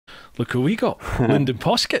Look who we got. Lyndon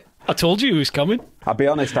Poskitt. I told you he was coming. I'll be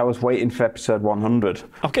honest, I was waiting for episode 100.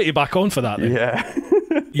 I'll get you back on for that then. Yeah.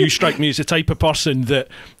 You strike me as the type of person that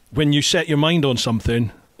when you set your mind on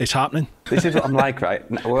something, it's happening. This is what I'm like, right?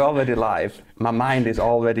 We're already live. My mind is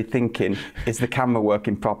already thinking, is the camera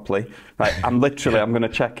working properly? Right, I'm going to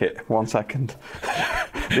check it. 1 second.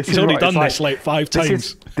 He's only done this like 5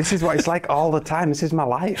 times. This is what it's like all the time. This is my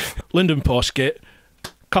life. Lyndon Poskitt,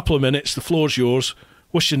 couple of minutes, the floor's yours.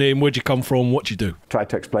 What's your name? Where'd you come from? What do you do? Try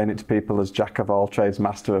to explain it to people as jack of all trades,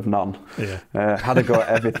 master of none. Yeah. Had a go at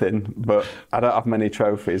everything, but I don't have many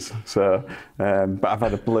trophies. So, but I've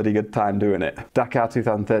had a bloody good time doing it. Dakar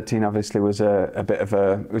 2013 obviously was a bit of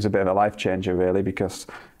a life changer, really, because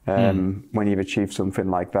when you've achieved something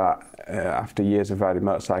like that, after years of riding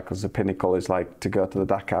motorcycles, the pinnacle is like to go to the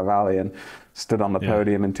Dakar Rally, and stood on the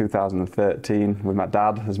podium in 2013 with my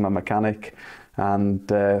dad as my mechanic. And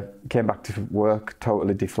came back to work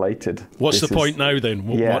totally deflated. What's the point now then?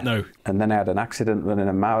 What now? And then I had an accident running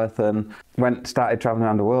a marathon. Started travelling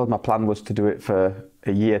around the world. My plan was to do it for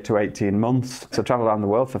a year to 18 months. So travelled around the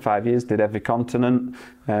world for 5 years, did every continent,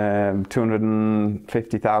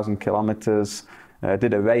 250,000 kilometres.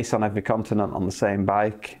 Did a race on every continent on the same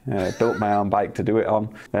bike, built my own bike to do it on.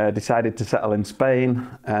 Decided to settle in Spain,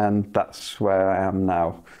 and that's where I am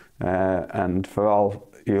now. And for all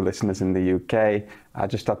you listeners in the UK, I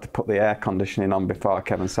just had to put the air conditioning on before I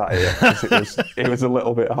came and sat here because it was a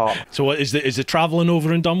little bit hot. So what is the travelling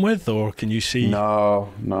over and done with, or can you see?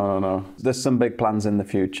 No. There's some big plans in the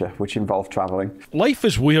future which involve travelling. Life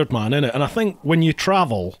is weird, man, isn't it? And I think when you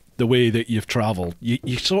travel the way that you've travelled,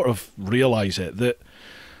 you sort of realise it, that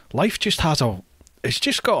life just has it's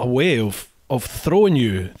just got a way of throwing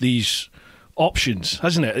you these options,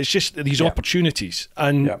 hasn't it? It's just these opportunities,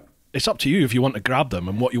 and it's up to you if you want to grab them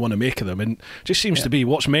and what you want to make of them. And it just seems to be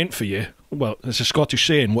what's meant for you. Well, it's a Scottish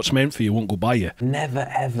saying, what's meant for you won't go by you. Never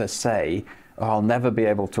ever say, oh, I'll never be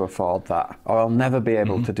able to afford that, or I'll never be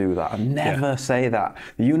able to do that. And never say that.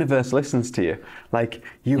 The universe listens to you. Like,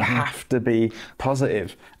 you have to be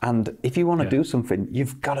positive. And if you want to do something,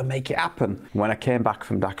 you've got to make it happen. When I came back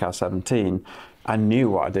from Dakar 17, I knew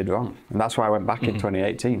what I did wrong. And that's why I went back in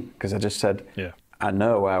 2018, because I just said, I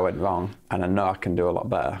know where I went wrong, and I know I can do a lot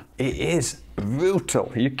better. It is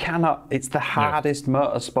brutal. You cannot, it's the hardest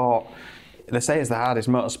motorsport. They say it's the hardest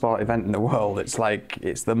motorsport event in the world. It's like,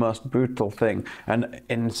 it's the most brutal thing. And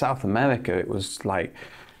in South America, it was like,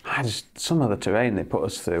 some of the terrain they put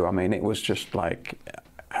us through, I mean, it was just like,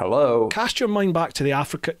 hello. Cast your mind back to the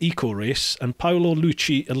Africa Eco Race and Paolo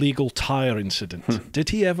Lucci illegal tyre incident. Did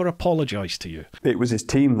he ever apologise to you? It was his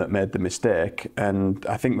team that made the mistake, and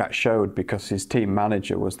I think that showed because his team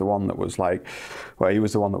manager was the one that was like, well, he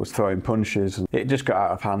was the one that was throwing punches, and it just got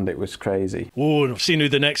out of hand. It was crazy. Oh, I've seen who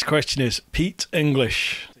the next question is. Pete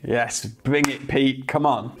English. Yes, bring it, Pete, come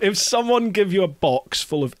on. If someone gave you a box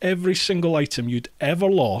full of every single item you'd ever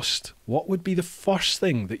lost, what would be the first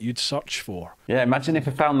thing that you'd search for? Yeah, imagine if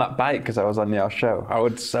I found that bike because I was on your show. I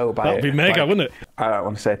would so buy it. That'd be mega, wouldn't it? I don't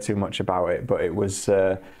want to say too much about it, but it was,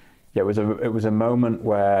 it was a moment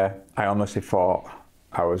where I honestly thought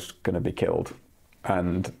I was going to be killed,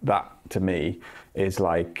 and that to me is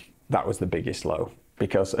like, that was the biggest low,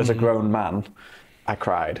 because as a grown man, I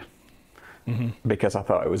cried because I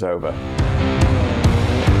thought it was over.